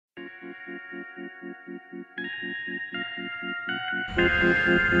Hey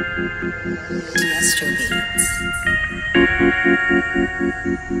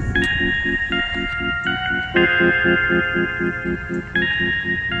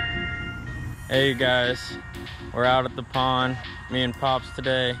guys, we're out at the pond, me and Pops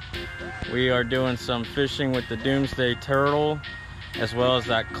today. We are doing some fishing with the Doomsday Turtle, as well as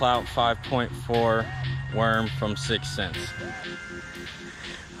that Clout 5.4 worm from 6 cents.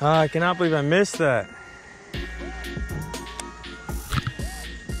 I cannot believe I missed that.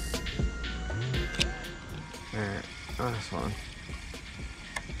 Alright, nice one.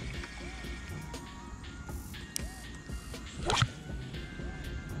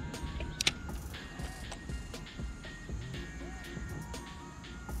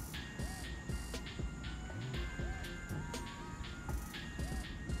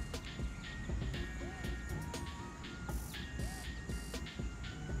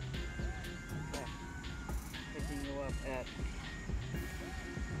 Picking you up at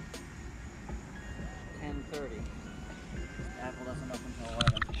 10:30. Apple doesn't open until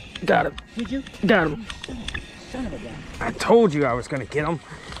 11. Got him. Did you? Got him. Son of a gun. I told you I was gonna get him.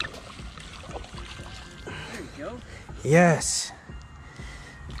 There you go. Yes.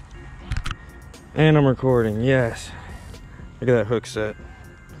 And I'm recording, yes. Look at that hook set.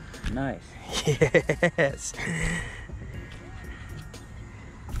 Nice. Yes.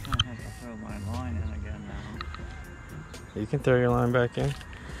 I'm gonna have to throw my line in again now. You can throw your line back in.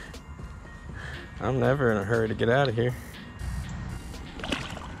 I'm never in a hurry to get out of here.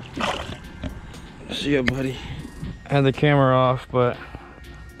 See ya, buddy. I had the camera off, but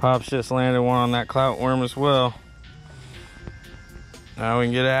Pops just landed one on that clout worm as well. Now we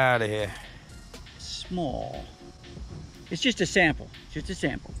can get out of here. Small. It's just a sample. Just a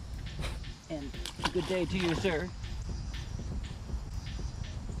sample. And a good day to you, sir.